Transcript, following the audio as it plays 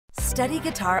Study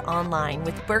guitar online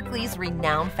with Berklee's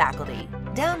renowned faculty.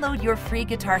 Download your free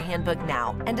guitar handbook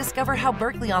now and discover how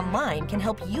Berklee Online can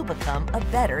help you become a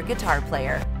better guitar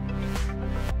player.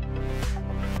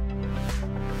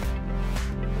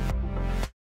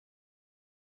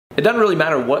 It doesn't really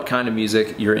matter what kind of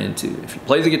music you're into. If you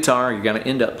play the guitar, you're going to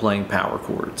end up playing power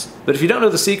chords. But if you don't know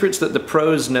the secrets that the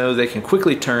pros know, they can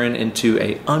quickly turn into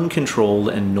an uncontrolled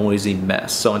and noisy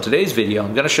mess. So in today's video,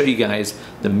 I'm going to show you guys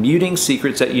the muting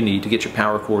secrets that you need to get your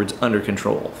power chords under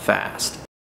control fast.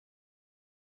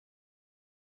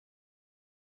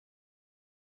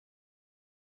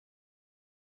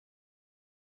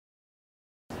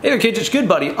 Hey there kids, it's good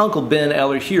buddy Uncle Ben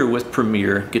Eller here with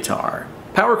Premier Guitar.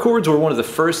 Power chords were one of the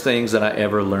first things that I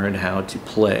ever learned how to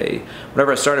play.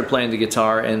 Whenever I started playing the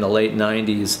guitar in the late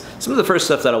 90s, some of the first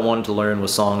stuff that I wanted to learn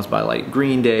was songs by like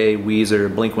Green Day,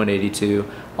 Weezer, Blink-182,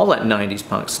 all that 90s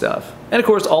punk stuff. And of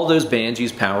course all those bands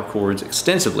use power chords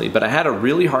extensively, but I had a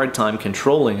really hard time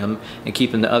controlling them and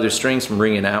keeping the other strings from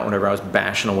ringing out whenever I was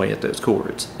bashing away at those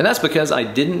chords. And that's because I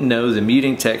didn't know the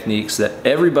muting techniques that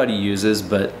everybody uses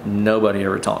but nobody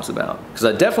ever talks about. Because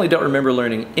I definitely don't remember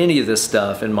learning any of this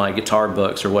stuff in my guitar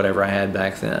books or whatever I had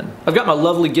back then. I've got my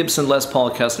lovely Gibson Les Paul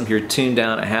Custom here tuned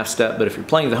down a half step, but if you're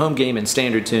playing the home game in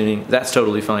standard tuning, that's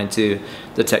totally fine too.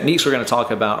 The techniques we're going to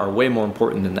talk about are way more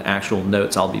important than the actual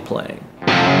notes I'll be playing.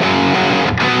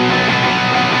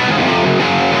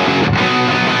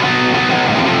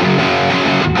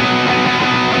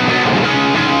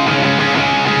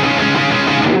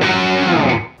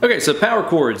 Okay, so power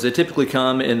chords, they typically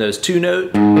come in those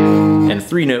 2-note and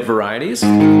 3-note varieties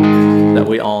that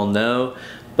we all know.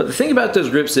 But the thing about those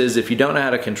grips is if you don't know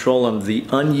how to control them, the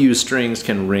unused strings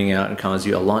can ring out and cause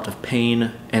you a lot of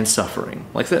pain and suffering,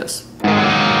 like this.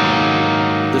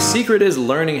 The secret is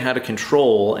learning how to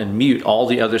control and mute all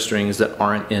the other strings that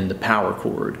aren't in the power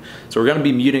chord. So we're going to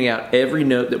be muting out every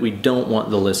note that we don't want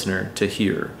the listener to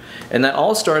hear. And that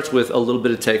all starts with a little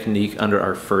bit of technique under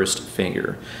our first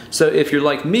finger. So if you're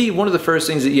like me, one of the first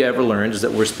things that you ever learned is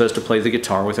that we're supposed to play the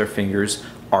guitar with our fingers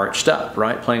arched up,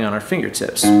 right? Playing on our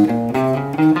fingertips. And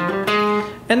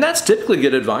that's typically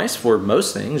good advice for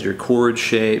most things, your chord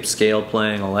shape, scale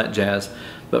playing, all that jazz.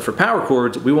 But for power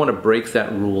chords, we want to break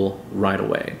that rule right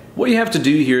away. What you have to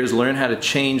do here is learn how to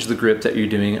change the grip that you're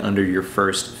doing under your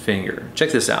first finger.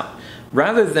 Check this out.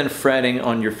 Rather than fretting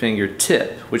on your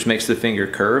fingertip, which makes the finger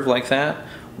curve like that,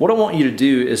 what I want you to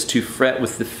do is to fret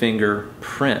with the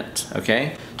fingerprint,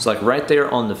 okay? So like right there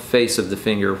on the face of the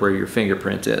finger where your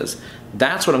fingerprint is.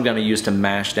 That's what I'm going to use to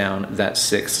mash down that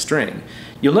 6th string.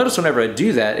 You'll notice whenever I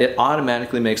do that, it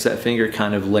automatically makes that finger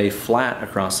kind of lay flat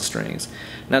across the strings.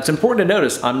 Now it's important to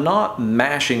notice I'm not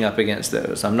mashing up against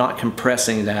those. I'm not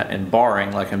compressing that and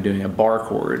barring like I'm doing a bar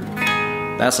chord.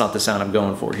 That's not the sound I'm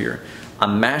going for here.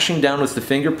 I'm mashing down with the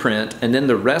fingerprint, and then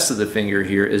the rest of the finger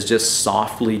here is just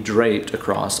softly draped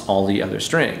across all the other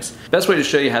strings. Best way to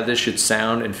show you how this should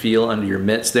sound and feel under your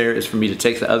mitts there is for me to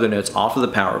take the other notes off of the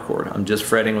power chord. I'm just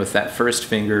fretting with that first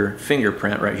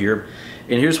fingerprint right here.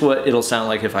 And here's what it'll sound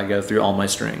like if I go through all my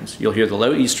strings. You'll hear the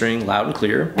low E string loud and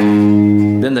clear.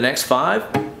 Then the next 5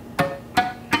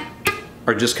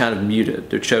 are just kind of muted.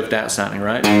 They're choked out sounding,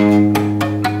 right?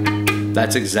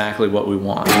 That's exactly what we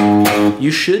want.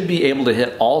 You should be able to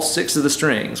hit all 6 of the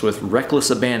strings with reckless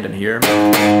abandon here.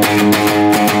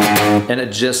 And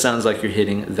it just sounds like you're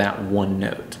hitting that one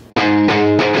note.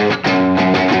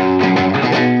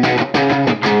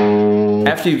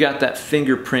 After you've got that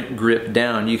fingerprint grip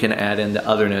down, you can add in the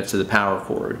other notes of the power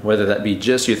chord, whether that be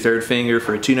just your 3rd finger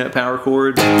for a 2-note power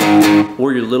chord,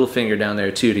 or your little finger down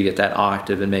there too to get that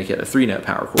octave and make it a 3-note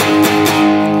power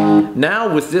chord.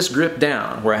 Now with this grip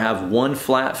down, where I have one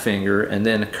flat finger and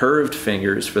then curved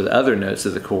fingers for the other notes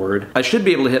of the chord, I should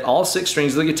be able to hit all 6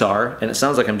 strings of the guitar, and it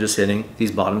sounds like I'm just hitting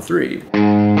these bottom 3.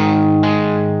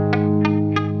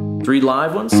 3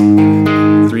 live ones,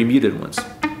 3 muted ones,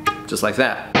 just like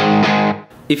that.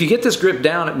 If you get this grip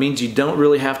down, it means you don't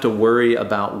really have to worry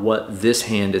about what this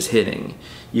hand is hitting.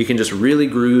 You can just really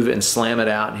groove and slam it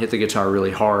out and hit the guitar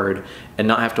really hard and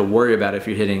not have to worry about if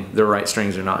you're hitting the right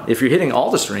strings or not. If you're hitting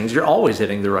all the strings, you're always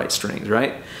hitting the right strings,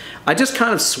 right? I just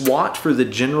kind of swat for the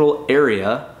general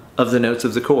area of the notes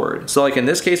of the chord. So like in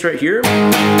this case right here,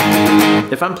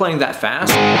 if I'm playing that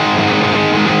fast,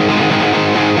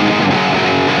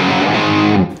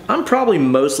 I'm probably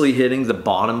mostly hitting the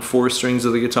bottom 4 strings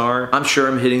of the guitar. I'm sure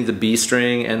I'm hitting the B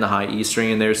string and the high E string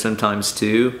in there sometimes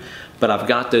too. but I've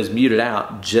got those muted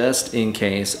out just in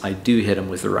case I do hit them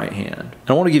with the right hand.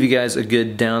 I want to give you guys a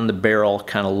good down the barrel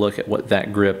kind of look at what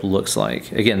that grip looks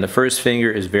like. Again, the first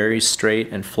finger is very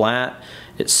straight and flat.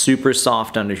 It's super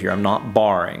soft under here. I'm not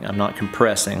barring, I'm not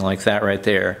compressing like that right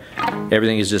there.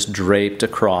 Everything is just draped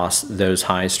across those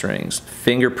high strings.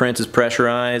 Fingerprint is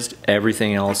pressurized,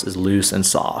 everything else is loose and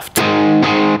soft.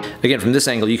 Again, from this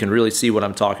angle you can really see what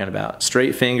I'm talking about.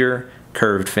 Straight finger,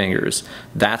 curved fingers.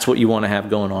 That's what you want to have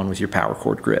going on with your power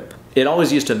chord grip. It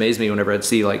always used to amaze me whenever I'd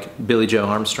see like Billy Joe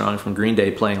Armstrong from Green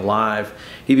Day playing live.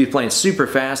 He'd be playing super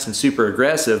fast and super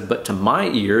aggressive, but to my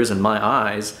ears and my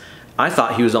eyes, I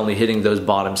thought he was only hitting those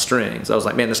bottom strings. I was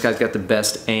like, man, this guy's got the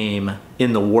best aim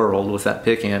in the world with that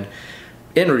pick hand.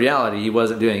 In reality, he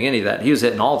wasn't doing any of that. He was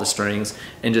hitting all the strings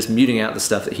and just muting out the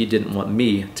stuff that he didn't want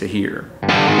me to hear.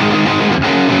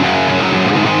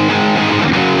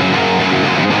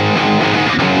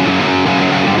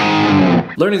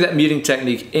 Learning that muting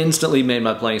technique instantly made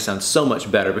my playing sound so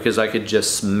much better because I could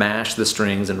just smash the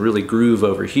strings and really groove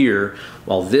over here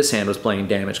while this hand was playing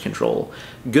damage control.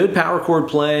 Good power chord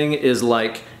playing is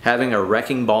like having a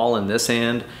wrecking ball in this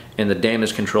hand and the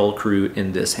damage control crew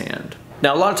in this hand.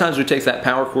 Now a lot of times we take that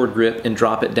power chord grip and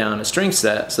drop it down a string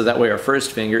set so that way our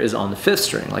first finger is on the 5th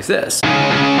string like this.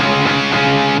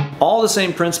 All the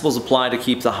same principles apply to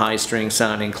keep the high string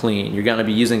sounding clean. You're going to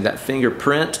be using that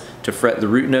fingerprint to fret the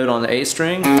root note on the A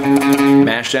string,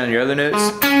 mash down your other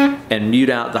notes, and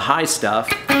mute out the high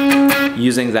stuff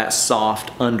using that soft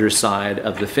underside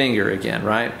of the finger again,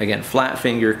 right? Again, flat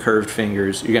finger, curved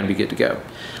fingers, you're going to be good to go.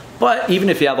 But even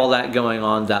if you have all that going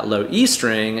on, that low E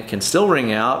string can still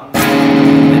ring out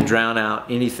and drown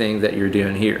out anything that you're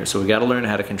doing here. So we got to learn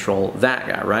how to control that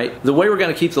guy, right? The way we're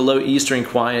going to keep the low E string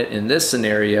quiet in this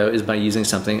scenario is by using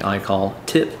something I call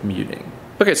tip muting.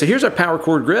 Okay, so here's our power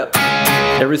chord grip.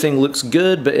 Everything looks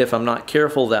good, but if I'm not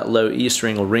careful, that low E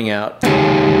string will ring out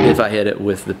if I hit it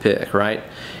with the pick, right?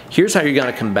 Here's how you're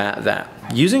going to combat that.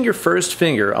 Using your first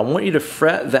finger, I want you to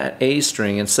fret that A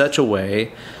string in such a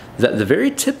way that the very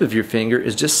tip of your finger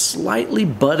is just slightly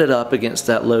butted up against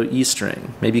that low E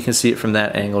string. Maybe you can see it from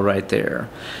that angle right there.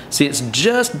 See, it's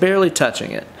just barely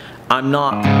touching it. I'm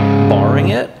not barring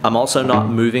it. I'm also not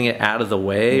moving it out of the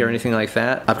way or anything like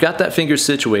that. I've got that finger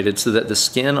situated so that the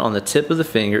skin on the tip of the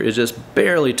finger is just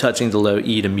barely touching the low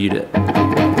E to mute it.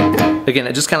 Again,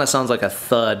 it just kind of sounds like a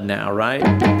thud now, right?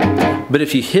 But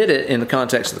if you hit it in the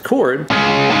context of the chord,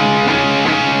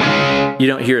 you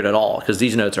don't hear it at all because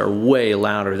these notes are way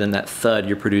louder than that thud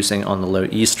you're producing on the low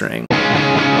E string.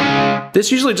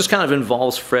 This usually just kind of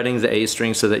involves fretting the A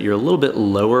string so that you're a little bit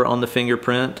lower on the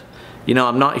fingerprint. You know,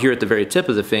 I'm not here at the very tip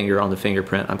of the finger on the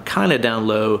fingerprint. I'm kind of down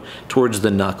low towards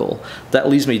the knuckle. That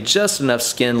leaves me just enough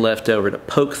skin left over to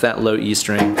poke that low E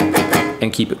string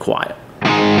and keep it quiet.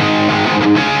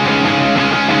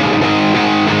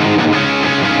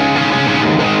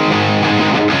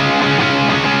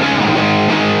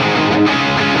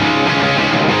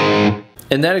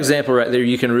 In that example right there,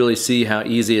 you can really see how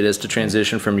easy it is to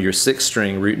transition from your 6th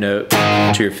string root note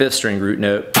to your 5th string root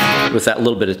note with that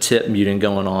little bit of tip muting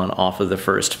going on off of the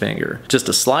first finger. Just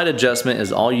a slight adjustment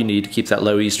is all you need to keep that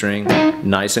low E string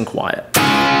nice and quiet.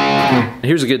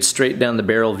 Here's a good straight down the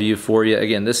barrel view for you.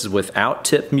 Again, this is without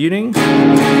tip muting.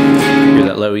 Hear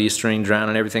that low E string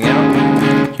drowning everything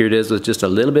out. Here it is with just a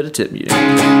little bit of tip muting.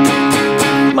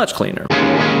 Much cleaner.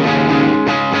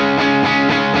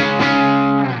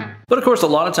 But of course, a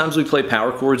lot of times we play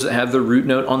power chords that have the root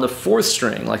note on the 4th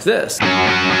string, like this.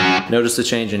 Notice the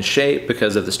change in shape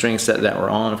because of the string set that we're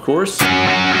on, of course.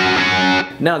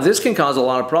 Now this can cause a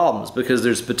lot of problems because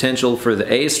there's potential for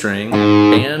the A string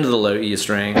and the low E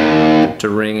string to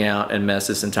ring out and mess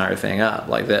this entire thing up,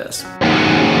 like this.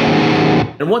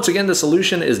 And once again, the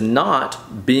solution is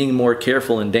not being more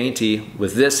careful and dainty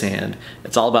with this hand.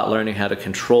 It's all about learning how to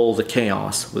control the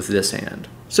chaos with this hand.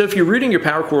 So if you're rooting your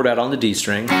power chord out on the D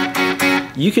string,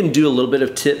 you can do a little bit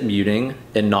of tip muting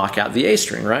and knock out the A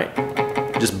string, right?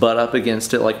 Just butt up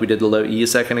against it like we did the low E a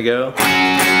second ago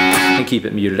and keep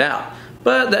it muted out.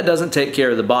 But that doesn't take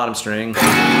care of the bottom string,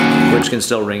 which can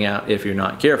still ring out if you're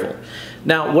not careful.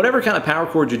 Now, whatever kind of power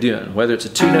chord you're doing, whether it's a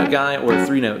 2-note guy or a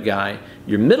 3-note guy,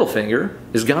 your middle finger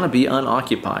is gonna be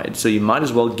unoccupied, so you might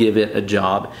as well give it a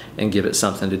job and give it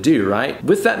something to do, right?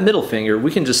 With that middle finger,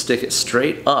 we can just stick it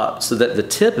straight up so that the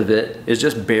tip of it is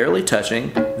just barely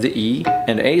touching the E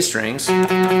and A strings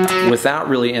without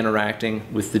really interacting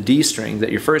with the D string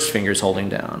that your first finger is holding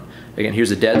down. Again,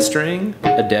 here's a dead string,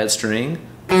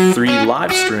 3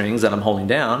 live strings that I'm holding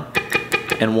down,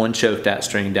 and 1 choked out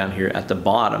string down here at the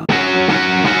bottom.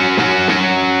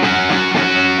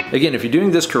 Again, if you're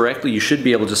doing this correctly, you should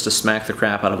be able just to smack the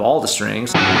crap out of all the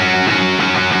strings.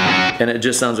 And it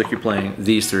just sounds like you're playing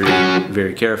these three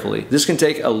very carefully. This can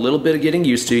take a little bit of getting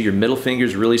used to. Your middle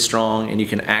finger's really strong and you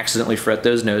can accidentally fret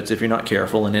those notes if you're not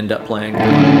careful and end up playing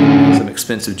some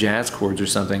expensive jazz chords or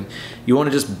something. You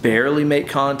want to just barely make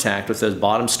contact with those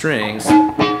bottom strings,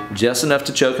 just enough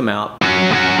to choke them out.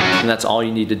 And that's all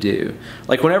you need to do.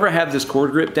 Like whenever I have this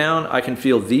chord grip down, I can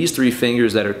feel these three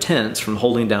fingers that are tense from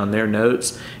holding down their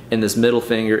notes, and this middle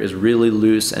finger is really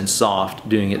loose and soft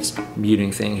doing its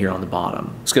muting thing here on the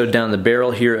bottom. Let's go down the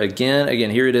barrel here again.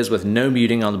 Again, here it is with no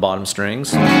muting on the bottom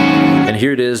strings. And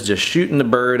here it is just shooting the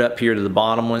bird up here to the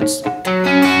bottom ones,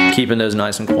 keeping those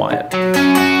nice and quiet.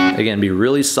 Again, be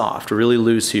really soft, really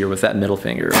loose here with that middle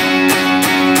finger.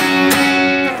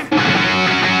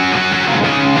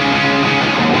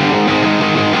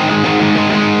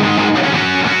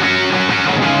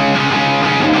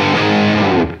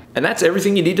 And that's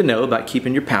everything you need to know about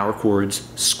keeping your power chords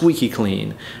squeaky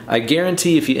clean. I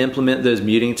guarantee if you implement those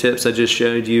muting tips I just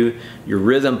showed you, your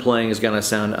rhythm playing is going to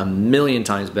sound a million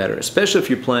times better, especially if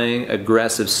you're playing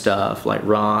aggressive stuff like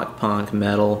rock, punk,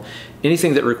 metal,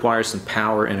 anything that requires some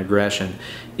power and aggression.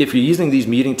 If you're using these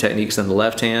muting techniques in the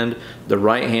left hand, the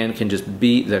right hand can just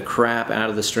beat the crap out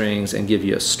of the strings and give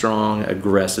you a strong,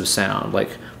 aggressive sound like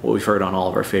what we've heard on all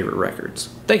of our favorite records.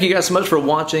 Thank you guys so much for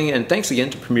watching, and thanks again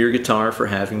to Premier Guitar for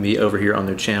having me over here on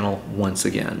their channel once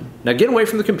again. Now get away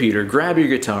from the computer, grab your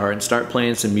guitar, and start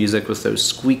playing some music with those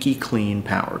squeaky clean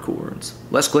power chords.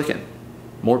 Less clicking,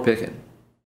 more picking.